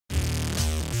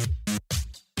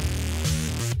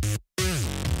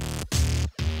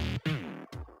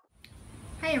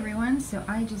Hi everyone, so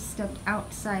I just stepped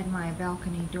outside my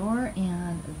balcony door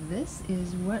and this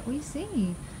is what we see.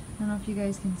 I don't know if you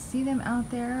guys can see them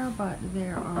out there, but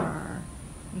there are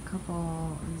a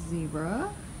couple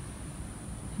zebra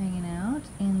hanging out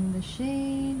in the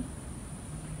shade.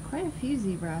 Quite a few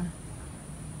zebra.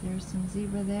 There's some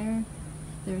zebra there.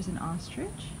 There's an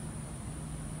ostrich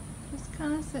just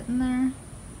kind of sitting there.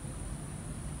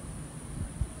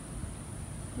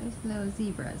 Those little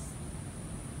zebras.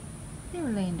 They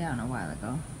were laying down a while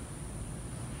ago.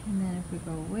 And then if we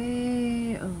go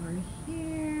way over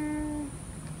here,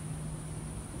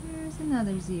 there's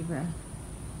another zebra.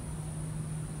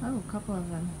 Oh, a couple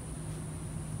of them.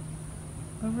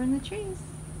 Over in the trees.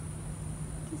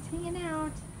 Just hanging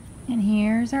out. And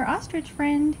here's our ostrich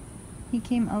friend. He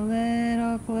came a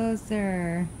little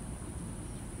closer.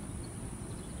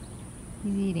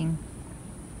 He's eating.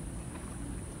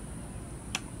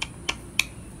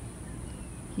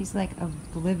 He's like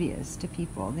oblivious to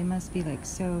people. They must be like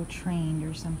so trained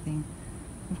or something.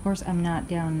 Of course, I'm not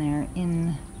down there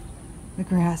in the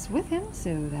grass with him,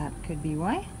 so that could be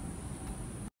why.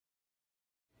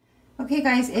 Okay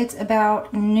guys, it's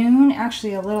about noon,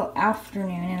 actually a little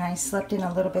afternoon, and I slept in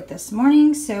a little bit this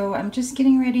morning, so I'm just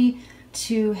getting ready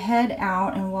to head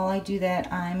out, and while I do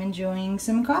that, I'm enjoying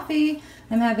some coffee.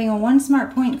 I'm having a One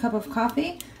Smart Point cup of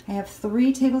coffee. I have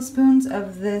 3 tablespoons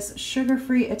of this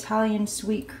sugar-free Italian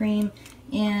sweet cream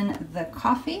in the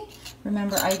coffee.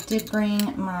 Remember, I did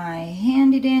bring my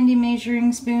handy-dandy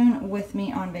measuring spoon with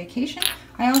me on vacation.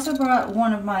 I also brought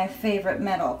one of my favorite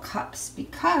metal cups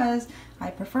because I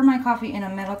prefer my coffee in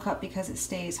a metal cup because it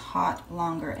stays hot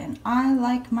longer, and I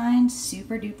like mine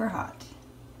super duper hot.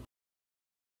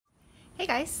 Hey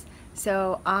guys,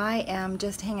 so I am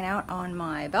just hanging out on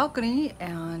my balcony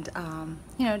and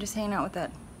you know, just hanging out with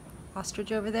that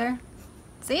ostrich over there.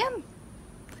 See him?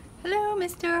 Hello,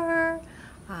 mister.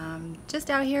 Just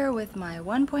out here with my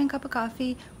 1 point cup of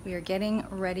coffee. We are getting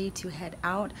ready to head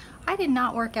out. I did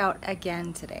not work out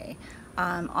again today.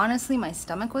 Honestly, my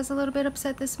stomach was a little bit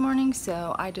upset this morning,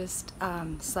 so I just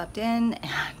slept in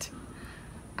and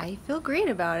I feel great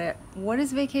about it. What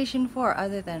is vacation for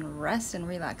other than rest and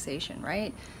relaxation,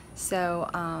 right? So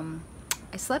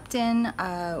I slept in.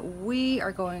 We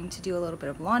are going to do a little bit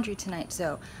of laundry tonight,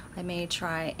 so I may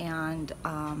try and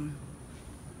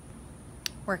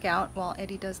work out while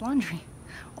Eddie does laundry.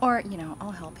 Or, you know,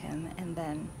 I'll help him and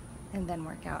then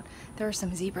work out. There are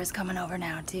some zebras coming over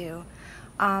now too.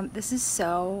 This is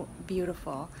so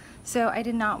beautiful. So I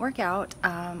did not work out.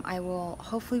 I will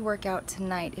hopefully work out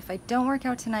tonight. If I don't work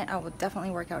out tonight, I will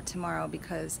definitely work out tomorrow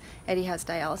because Eddie has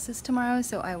dialysis tomorrow,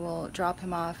 so I will drop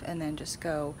him off and then just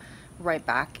go right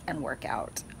back and work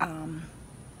out.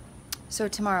 So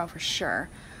tomorrow for sure.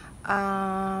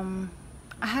 I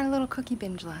had a little cookie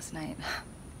binge last night.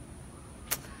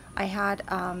 I had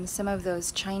some of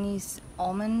those Chinese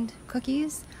almond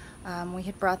cookies. We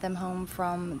had brought them home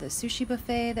from the sushi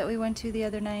buffet that we went to the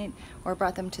other night, or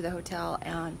brought them to the hotel,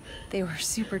 and they were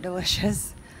super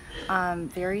delicious.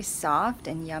 Very soft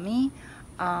and yummy,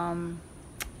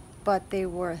 but they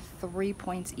were 3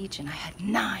 points each and I had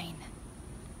 9.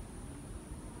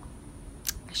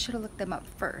 I should have looked them up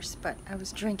first, but I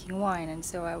was drinking wine and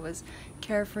so I was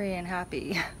carefree and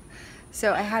happy.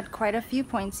 So I had quite a few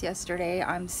points yesterday.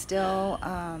 I'm still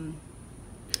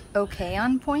okay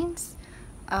on points.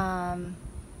 I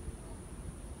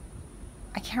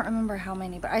can't remember how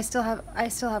many, but I still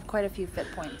have quite a few fit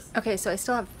points. Okay, so I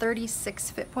still have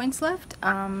 36 fit points left,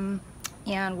 and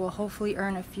we'll hopefully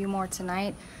earn a few more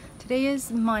tonight. Today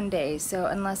is Monday, so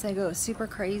unless I go super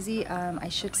crazy, I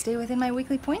should stay within my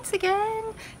weekly points again.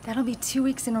 That'll be 2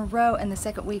 weeks in a row and the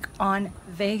second week on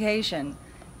vacation.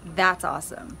 That's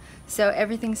awesome. So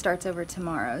everything starts over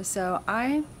tomorrow, so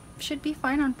I should be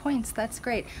fine on points. That's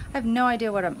great. I have no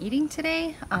idea what I'm eating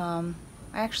today. I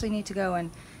actually need to go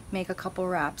and make a couple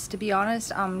wraps. To be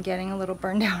honest, I'm getting a little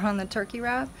burned out on the turkey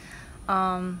wrap,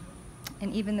 and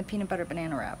even the peanut butter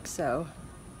banana wrap, so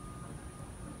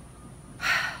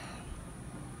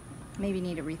maybe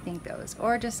need to rethink those,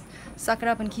 or just suck it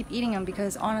up and keep eating them,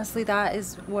 because honestly that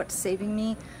is what's saving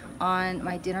me on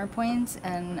my dinner points,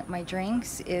 and my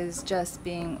drinks is just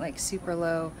being like super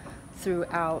low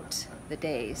throughout the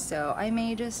day. So I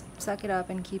may just suck it up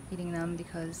and keep eating them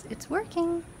because it's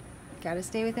working. Gotta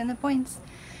stay within the points.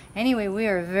 Anyway, we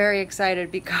are very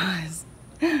excited because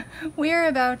we are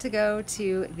about to go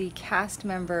to the cast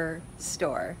member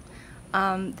store.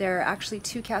 There are actually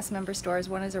 2 cast member stores.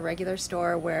 One is a regular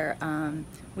store where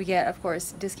we get, of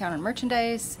course, discounted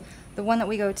merchandise. The one that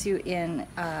we go to in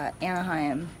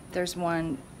Anaheim, there's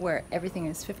one where everything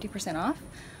is 50% off.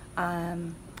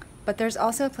 But there's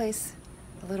also a place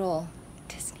a little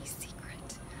Disney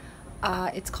secret.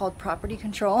 It's called Property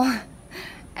Control,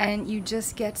 and you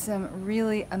just get some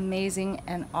really amazing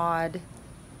and odd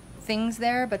things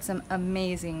there, but some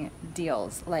amazing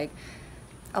deals. Like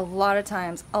a lot of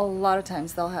times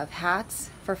they'll have hats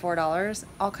for $4,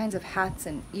 all kinds of hats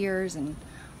and ears and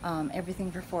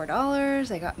everything for $4.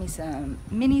 They got me some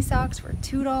mini socks for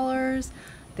 $2.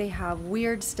 They have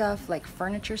weird stuff like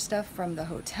furniture stuff from the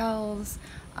hotels,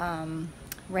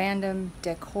 random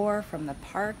decor from the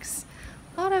parks.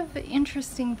 A lot of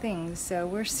interesting things. So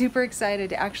we're super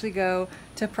excited to actually go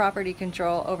to Property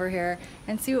Control over here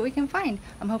and see what we can find.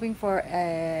 I'm hoping for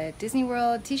a Disney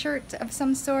World t-shirt of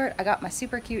some sort. I got my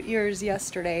super cute ears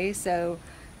yesterday, so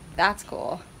that's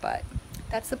cool, but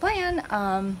that's the plan.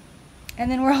 And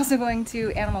then we're also going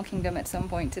to Animal Kingdom at some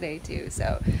point today too.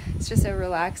 So it's just a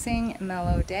relaxing,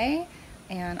 mellow day,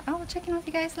 and I will check in with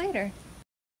you guys later.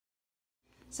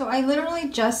 So I literally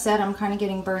just said I'm kind of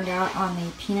getting burned out on the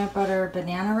peanut butter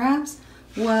banana wraps.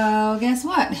 Well, guess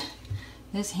what?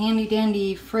 This handy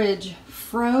dandy fridge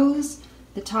froze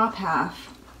the top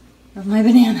half of my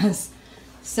bananas.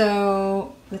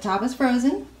 So the top is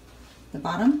frozen, the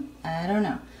bottom, I don't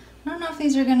know. I don't know if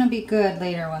these are gonna be good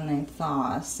later when they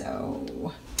thaw,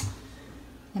 so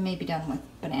I may be done with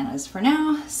bananas for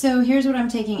now. So here's what I'm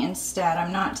taking instead.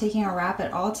 I'm not taking a wrap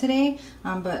at all today,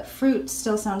 but fruit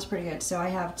still sounds pretty good. So I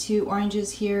have 2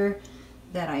 oranges here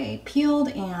that I peeled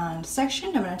and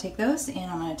sectioned. I'm gonna take those,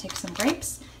 and I'm gonna take some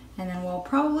grapes, and then we'll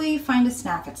probably find a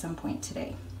snack at some point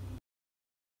today.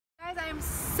 Guys, I am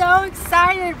so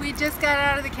excited. We just got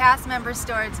out of the cast member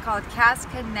store. It's called Cast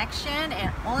Connection,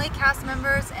 and only cast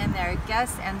members and their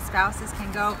guests and spouses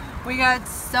can go. We got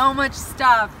so much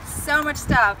stuff,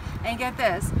 and get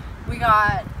this, we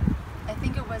got, I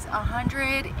think it was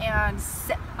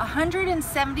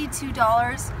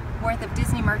 $172 worth of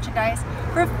Disney merchandise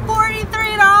for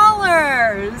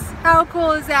 $43. How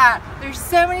cool is that? There's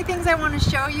so many things I want to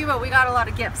show you, but we got a lot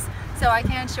of gifts. So I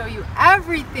can't show you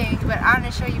everything, but I'm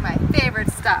going to show you my favorite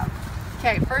stuff.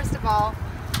 Okay, first of all,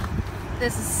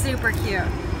 this is super cute.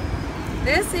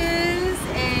 This is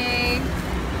a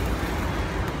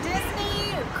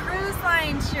Disney Cruise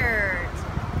Line shirt.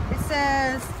 It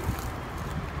says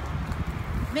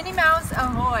Minnie Mouse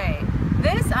Ahoy.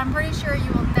 This I'm pretty sure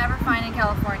you will never find in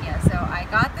California. So I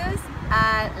got this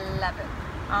at 11.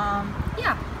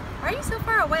 Yeah, why are you so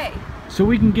far away? So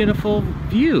we can get a full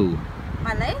view.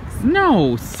 My legs?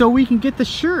 No, so we can get the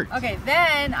shirt. Okay,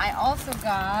 then I also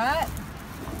got,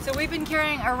 so we've been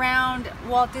carrying around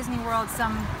Walt Disney World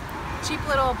some cheap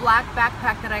little black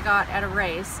backpack that I got at a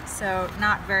race, so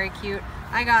not very cute.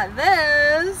 I got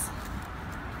this.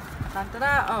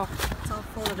 Da-da-da. Oh, it's all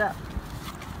folded up.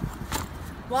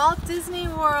 Walt Disney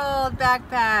World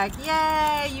backpack.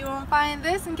 Yay! You won't find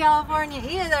this in California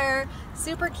either.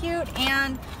 Super cute,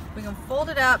 and we can fold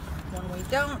it up when we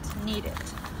don't need it.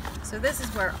 So this is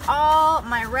where all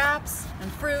my wraps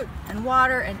and fruit and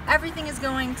water and everything is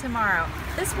going tomorrow.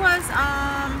 This was,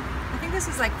 I think this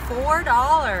was like $4.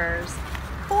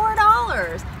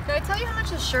 $4! Did I tell you how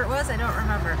much this shirt was? I don't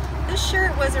remember. This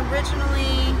shirt was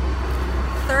originally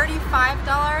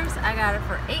 $35. I got it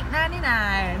for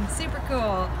 $8.99. Super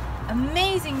cool.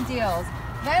 Amazing deals.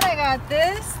 Then I got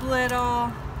this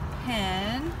little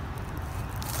pin.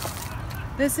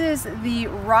 This is the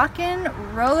Rockin'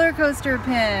 Roller Coaster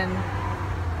pin.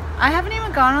 I haven't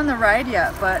even gone on the ride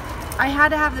yet, but I had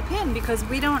to have the pin because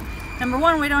we don't, number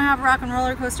one, we don't have a Rockin'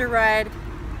 Roller Coaster ride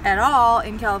at all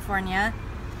in California.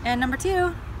 And number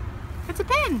two, it's a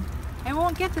pin. I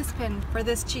won't get this pin for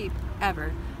this cheap,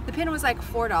 ever. The pin was like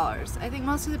 $4. I think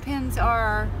most of the pins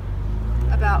are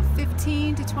about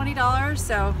 $15 to $20,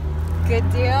 so good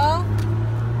deal.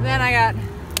 Then I got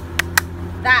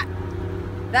that.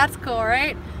 That's cool,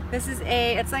 right? This is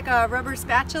it's like a rubber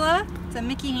spatula. It's a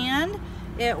Mickey hand.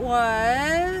 It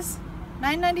was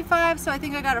 $9.95, so I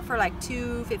think I got it for like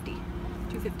 $2.50.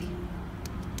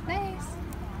 Nice.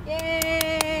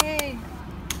 Yay!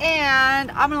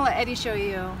 And I'm gonna let Eddie show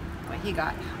you what he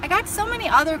got. I got so many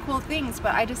other cool things,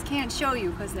 but I just can't show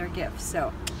you because they're gifts,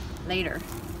 so later.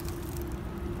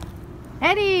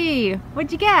 Eddie,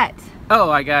 what'd you get? Oh,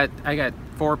 I got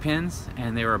 4 pins,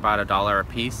 and they were about $1 a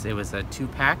piece. It was a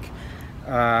 2-pack.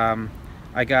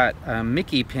 I got a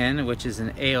Mickey pin, which is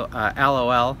an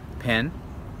LOL pin.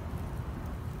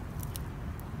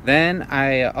 Then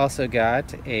I also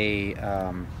got a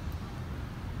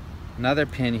another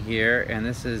pin here, and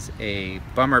this is a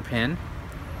bummer pin.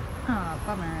 Oh,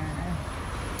 bummer.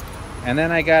 And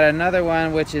then I got another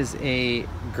one, which is a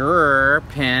grrr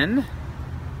pin.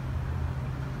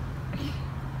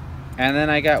 And then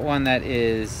I got one that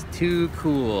is too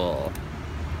cool.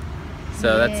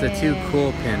 So that's the Too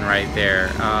Cool pin right there.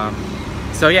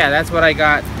 So yeah, that's what I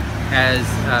got as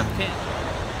a pin.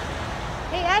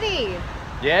 Hey Eddie!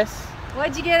 Yes?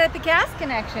 What'd you get at the Cast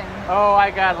Connection? Oh,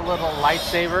 I got a little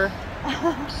lightsaber.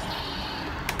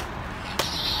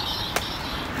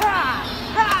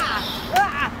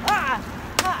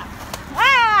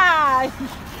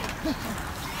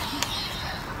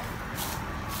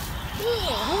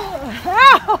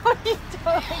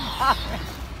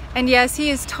 And yes, he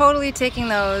is totally taking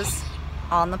those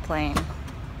on the plane.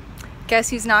 Guess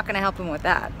who's not going to help him with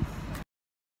that?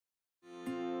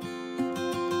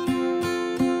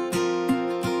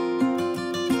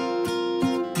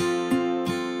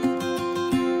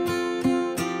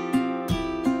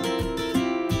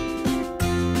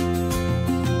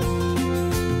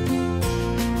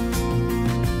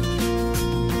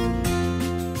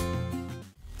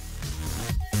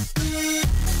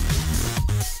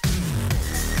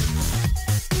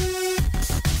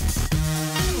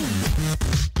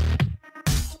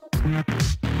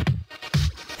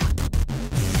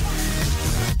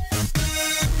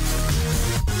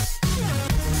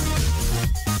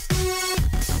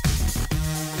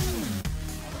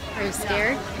 Are you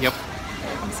scared? Yep.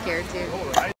 I'm scared too.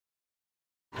 Are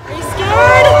you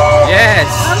scared? Yes.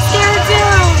 I'm scared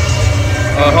too.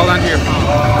 Oh, hold on to your phone.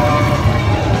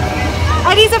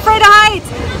 Eddie's afraid of heights.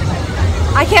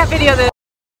 I can't video this.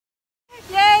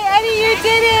 Yay, Eddie, you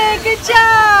did it. Good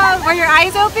job. Were your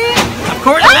eyes open? Of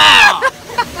course not.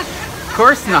 Of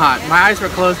course not. My eyes were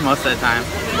closed most of the time.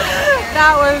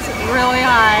 That was really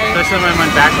high. Especially when I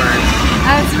went backwards.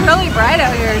 And it's really bright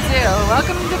out here too.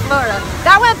 Welcome to Florida.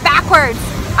 That went backwards.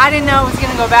 I didn't know it was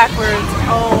gonna go backwards.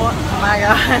 Oh my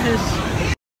gosh.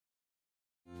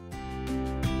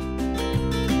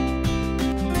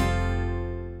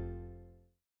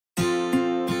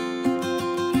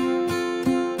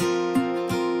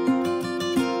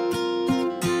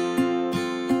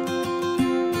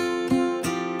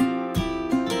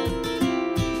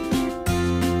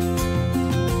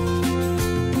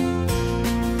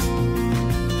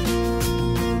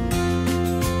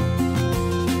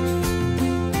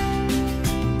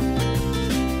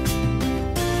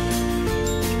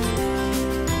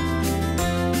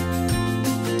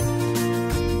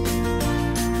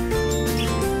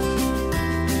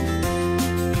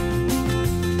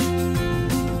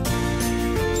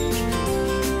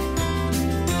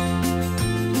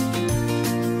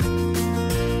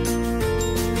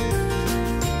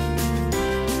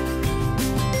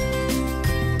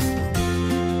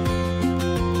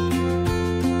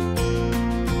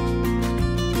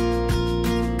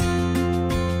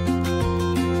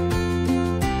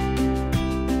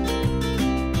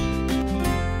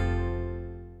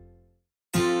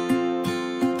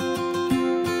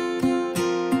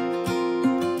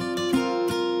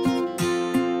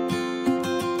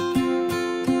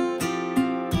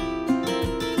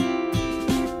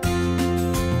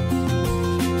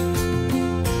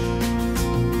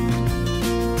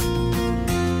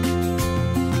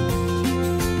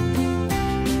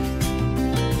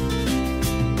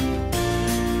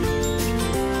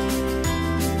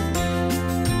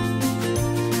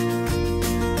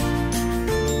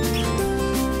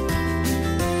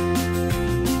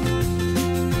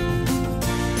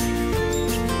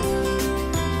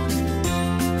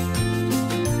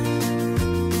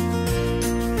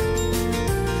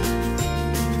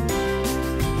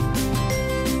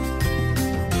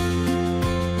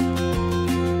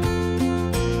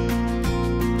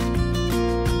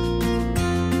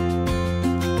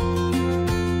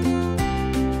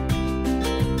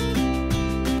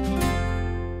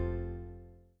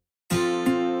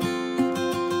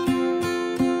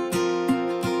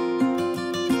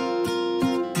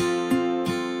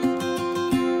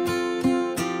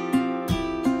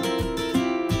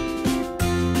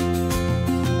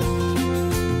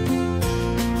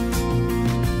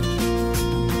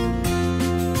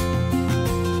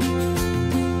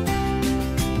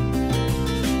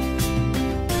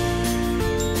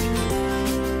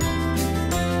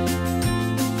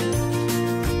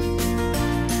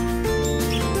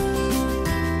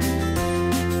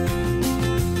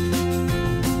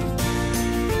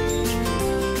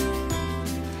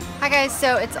 Hi guys,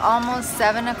 so it's almost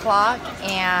 7 o'clock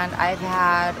and I've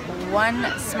had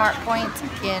one Smart Point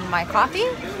in my coffee.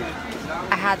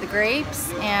 I had the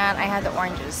grapes and I had the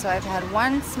oranges. So I've had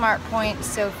one Smart Point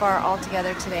so far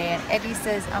altogether today, and Eddie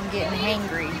says I'm getting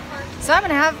hangry. So I'm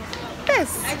gonna have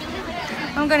this.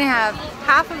 I'm gonna have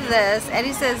half of this.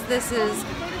 Eddie says this is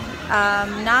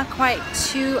not quite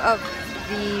 2 of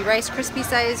the Rice Krispie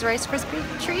size Rice Krispie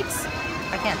treats.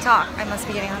 I can't talk. I must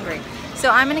be getting hungry. So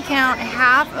I'm gonna count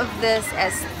half of this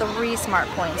as 3 smart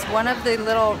points. One of the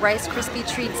little Rice Krispie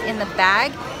treats in the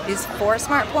bag is 4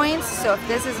 smart points. So if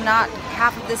this is not,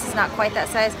 half of this is not quite that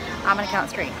size, I'm gonna count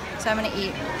 3. So I'm gonna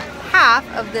eat half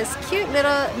of this cute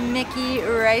little Mickey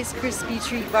Rice Krispie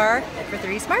treat bar for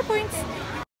 3 smart points.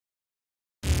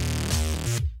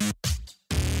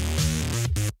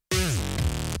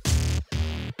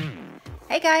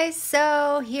 Hey guys,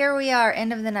 so here we are,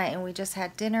 end of the night, and we just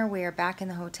had dinner. We are back in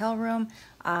the hotel room.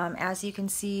 As you can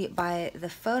see by the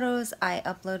photos I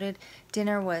uploaded,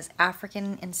 dinner was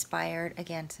African inspired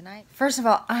again tonight. First of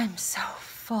all, I'm so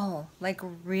full, like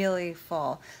really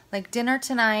full. Like dinner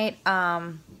tonight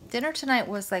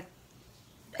was like,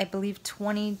 I believe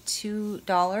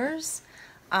 $22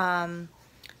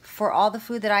 for all the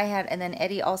food that I had, and then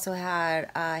Eddie also had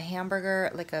a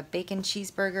hamburger, like a bacon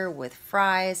cheeseburger with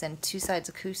fries and 2 sides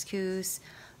of couscous.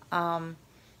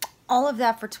 All of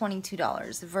that for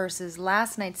 $22 versus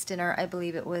last night's dinner, I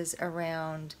believe it was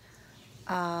around,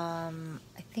 I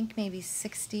think maybe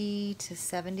 60 to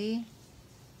 70.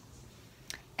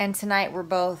 And tonight we're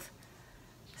both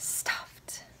stuffed.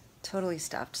 Totally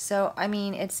stuffed. So, I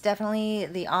mean, it's definitely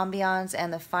the ambiance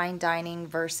and the fine dining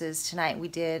versus tonight we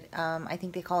did, I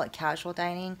think they call it casual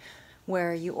dining,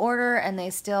 where you order and they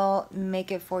still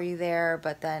make it for you there,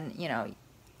 but then, you know,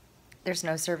 there's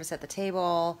no service at the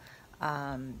table.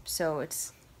 So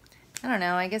it's, I don't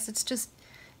know, I guess it's just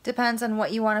depends on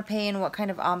what you want to pay and what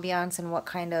kind of ambiance and what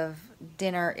kind of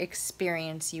dinner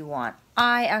experience you want.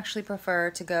 I actually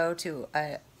prefer to go to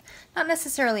not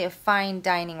necessarily a fine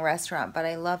dining restaurant, but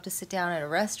I love to sit down at a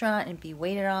restaurant and be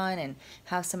waited on and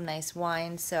have some nice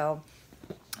wine. So,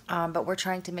 but we're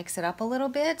trying to mix it up a little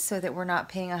bit so that we're not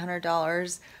paying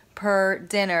 $100 per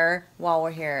dinner while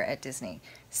we're here at Disney.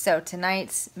 So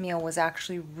tonight's meal was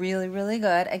actually really, really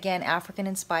good. Again, African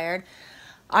inspired.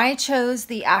 I chose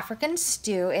the African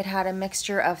stew. It had a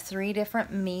mixture of 3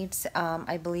 different meats.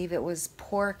 I believe it was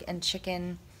pork and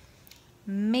chicken,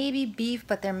 maybe beef,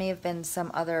 but there may have been some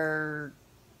other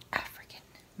African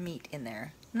meat in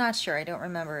there. Not sure, I don't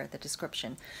remember the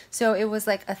description. So it was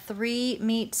like a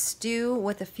 3-meat stew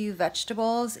with a few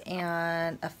vegetables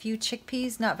and a few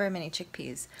chickpeas, not very many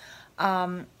chickpeas.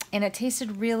 And it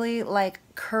tasted really like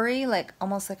curry, like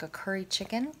almost like a curry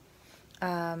chicken.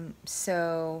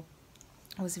 So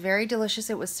it was very delicious.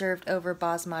 It was served over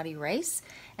basmati rice.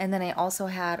 And then I also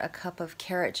had a cup of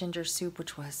carrot ginger soup,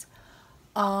 which was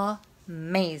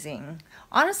amazing.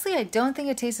 Honestly, I don't think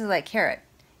it tasted like carrot.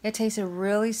 It tasted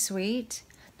really sweet.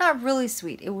 Not really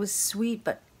sweet. It was sweet,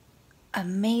 but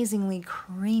amazingly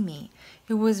creamy.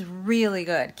 It was really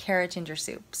good, carrot ginger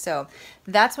soup. So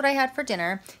that's what I had for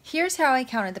dinner. Here's how I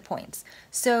counted the points.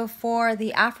 So for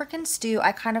the African stew,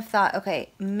 I kind of thought, okay,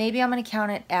 maybe I'm going to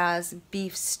count it as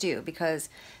beef stew because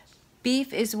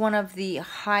beef is one of the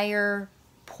higher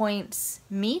points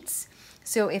meats.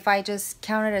 So if I just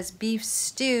count it as beef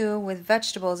stew with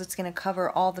vegetables, it's going to cover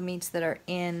all the meats that are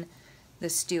in the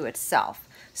stew itself.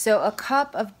 So a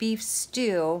cup of beef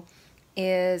stew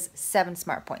is 7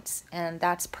 smart points, and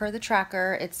that's per the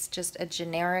tracker. It's just a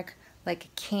generic,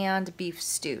 like canned beef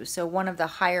stew. So one of the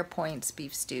higher points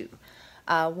beef stew.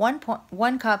 1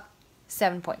 cup,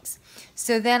 7 points.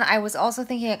 So then I was also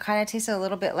thinking it kind of tasted a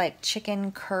little bit like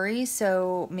chicken curry,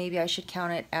 so maybe I should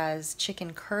count it as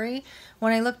chicken curry.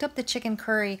 When I looked up the chicken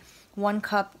curry, 1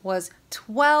 cup was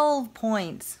 12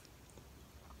 points.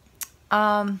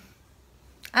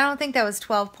 I don't think that was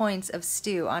 12 points of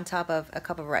stew on top of a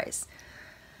cup of rice.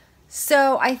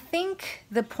 So I think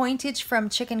the pointage from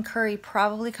chicken curry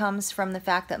probably comes from the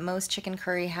fact that most chicken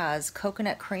curry has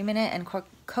coconut cream in it, and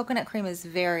coconut cream is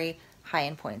very high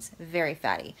in points, very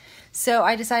fatty. So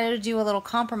I decided to do a little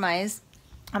compromise.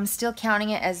 I'm still counting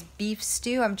it as beef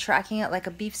stew. I'm tracking it like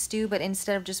a beef stew, but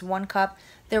instead of just 1 cup,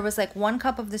 there was like 1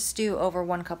 cup of the stew over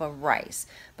 1 cup of rice.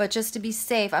 But just to be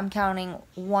safe, I'm counting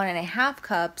 1.5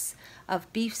 cups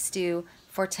of beef stew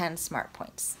for 10 smart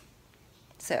points.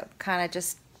 So kind of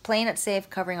just playing it safe,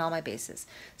 covering all my bases.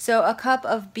 So a cup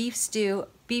of beef stew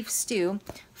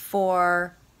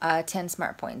for 10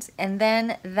 smart points. And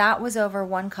then that was over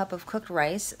 1 cup of cooked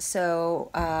rice.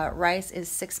 So rice is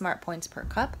 6 smart points per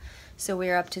cup. So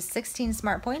we're up to 16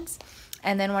 smart points.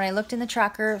 And then when I looked in the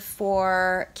tracker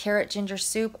for carrot ginger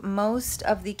soup, most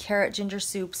of the carrot ginger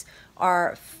soups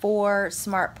are 4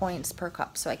 smart points per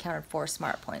cup. So I counted 4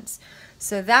 smart points.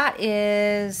 So that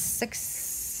is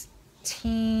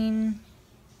 16,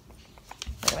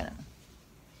 wait a minute,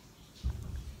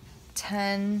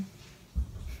 10,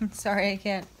 Sorry, I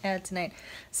can't add tonight.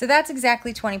 So that's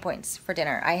exactly 20 points for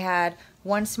dinner. I had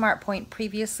 1 smart point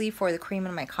previously for the cream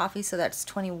in my coffee, so that's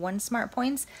 21 smart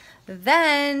points.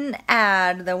 Then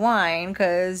add the wine,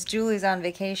 because Julie's on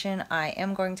vacation. I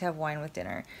am going to have wine with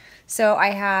dinner. So I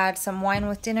had some wine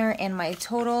with dinner, and my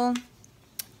total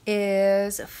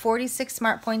is 46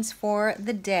 smart points for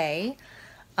the day.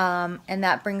 And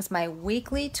that brings my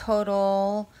weekly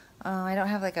total, I don't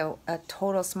have like a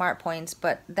total smart points,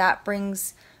 but that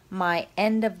brings my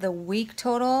end of the week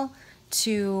total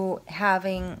to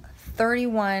having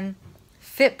 31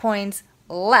 fit points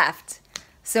left.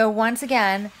 So once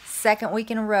again, second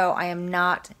week in a row, I am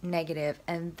not negative,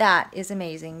 and that is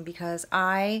amazing because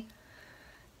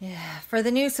for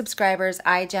the new subscribers,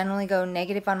 I generally go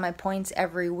negative on my points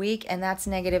every week, and that's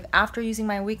negative after using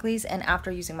my weeklies and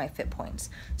after using my fit points.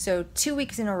 So 2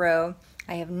 weeks in a row,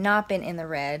 I have not been in the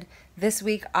red. This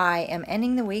week, I am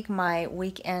ending the week. My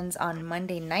week ends on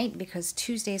Monday night because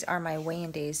Tuesdays are my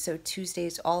weigh-in days. So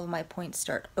Tuesdays, all of my points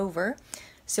start over.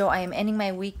 So I am ending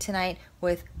my week tonight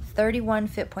with 31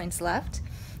 fit points left.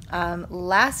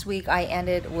 Last week I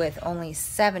ended with only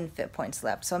 7 fit points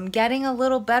left. So I'm getting a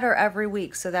little better every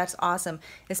week. So that's awesome,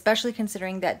 especially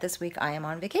considering that this week I am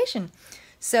on vacation.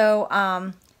 So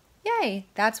yay,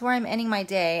 that's where I'm ending my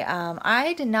day.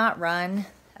 I did not run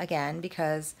again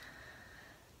because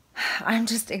I'm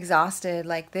just exhausted.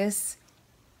 Like this,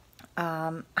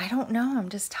 I don't know, I'm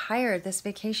just tired. This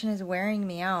vacation is wearing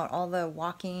me out, all the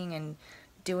walking and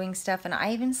doing stuff, and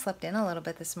I even slept in a little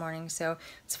bit this morning. So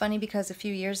it's funny because a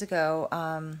few years ago,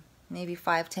 maybe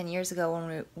 5-10 years ago,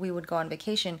 when we would go on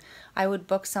vacation, I would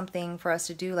book something for us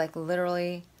to do like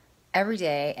literally every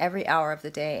day, every hour of the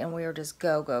day, and we were just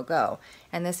go, go, go.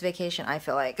 And this vacation, I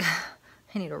feel like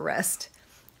I need a rest.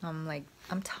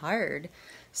 I'm tired.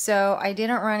 So I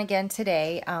didn't run again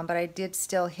today, but I did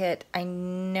still hit, I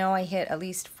know I hit at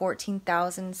least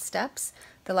 14,000 steps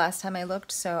the last time I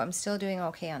looked, so I'm still doing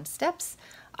okay on steps.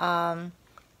 I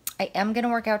am going to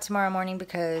work out tomorrow morning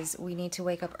because we need to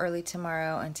wake up early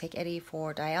tomorrow and take Eddie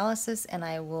for dialysis, and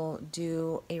I will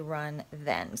do a run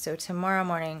then. So tomorrow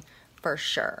morning for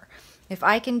sure. If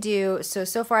I can do,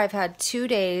 so far I've had 2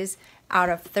 days out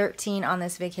of 13 on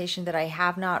this vacation that I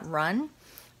have not run.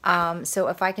 So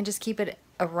if I can just keep it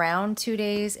around 2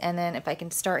 days, and then if I can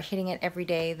start hitting it every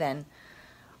day, then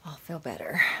I'll feel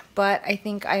better. But I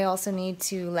think I also need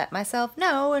to let myself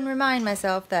know and remind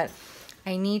myself that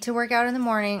I need to work out in the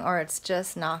morning, or it's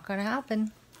just not going to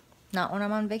happen. Not when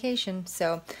I'm on vacation.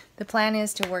 So the plan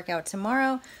is to work out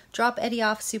tomorrow, drop Eddie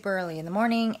off super early in the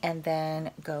morning, and then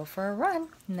go for a run.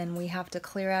 And then we have to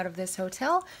clear out of this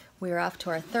hotel. We're off to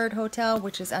our 3rd hotel,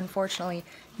 which is unfortunately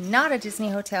not a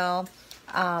Disney hotel,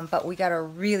 but we got a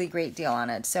really great deal on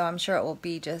it. So I'm sure it will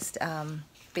be just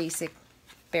basic,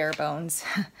 bare bones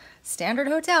standard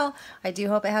hotel. I do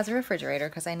hope it has a refrigerator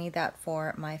because I need that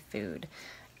for my food.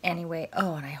 Anyway,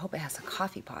 oh, and I hope it has a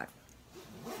coffee pot.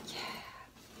 Yeah.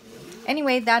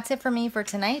 Anyway, that's it for me for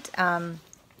tonight.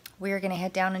 We are going to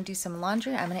head down and do some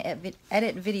laundry. I'm going to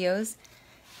edit videos,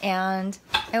 and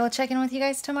I will check in with you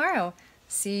guys tomorrow.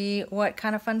 See what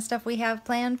kind of fun stuff we have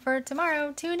planned for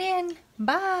tomorrow. Tune in.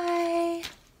 Bye.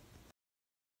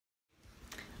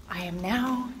 I am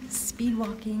now speed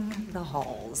walking the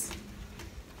halls.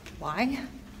 Why?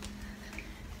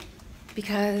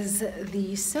 Because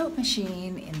the soap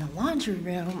machine in the laundry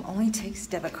room only takes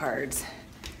debit cards.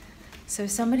 So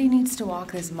somebody needs to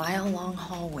walk this mile-long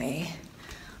hallway,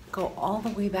 go all the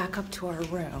way back up to our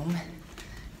room,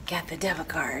 get the debit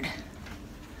card.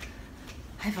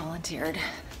 I volunteered.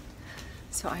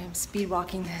 So I am speed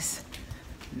walking this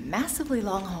massively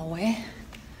long hallway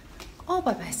all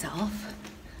by myself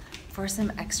for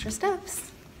some extra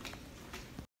steps.